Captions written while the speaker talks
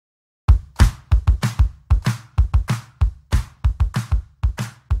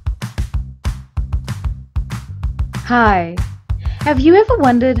Hi, have you ever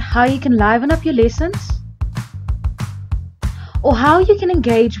wondered how you can liven up your lessons? Or how you can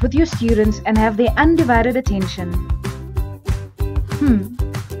engage with your students and have their undivided attention?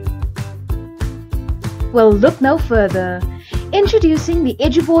 Well, look no further. Introducing the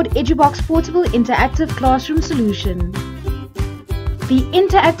Eduboard Edubox Portable Interactive Classroom Solution. The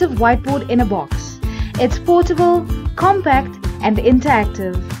interactive whiteboard in a box. It's portable, compact, and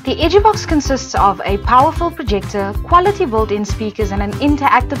interactive. The Edubox consists of a powerful projector, quality built-in speakers, and an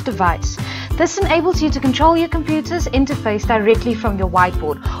interactive device. This enables you to control your computer's interface directly from your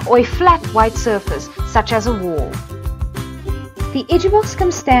whiteboard or a flat white surface, such as a wall. The Edubox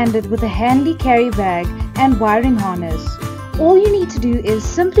comes standard with a handy carry bag and wiring harness. All you need to do is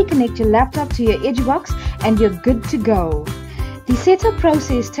simply connect your laptop to your Edubox and you're good to go. The setup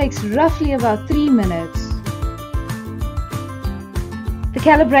process takes roughly about 3 minutes. The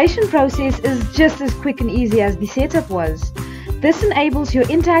calibration process is just as quick and easy as the setup was. This enables your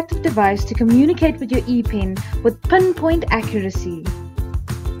interactive device to communicate with your ePen with pinpoint accuracy.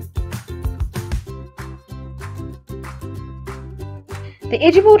 The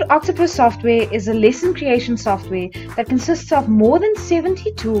Eduboard Oktopus software is a lesson creation software that consists of more than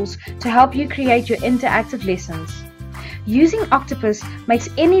 70 tools to help you create your interactive lessons. Using Oktopus makes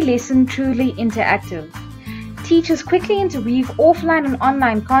any lesson truly interactive. Teachers quickly interweave offline and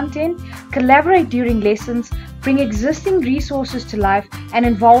online content, collaborate during lessons, bring existing resources to life, and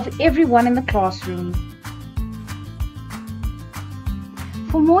involve everyone in the classroom.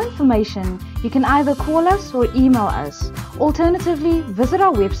 For more information, you can either call us or email us. Alternatively, visit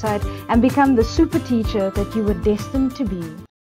our website and become the super teacher that you were destined to be.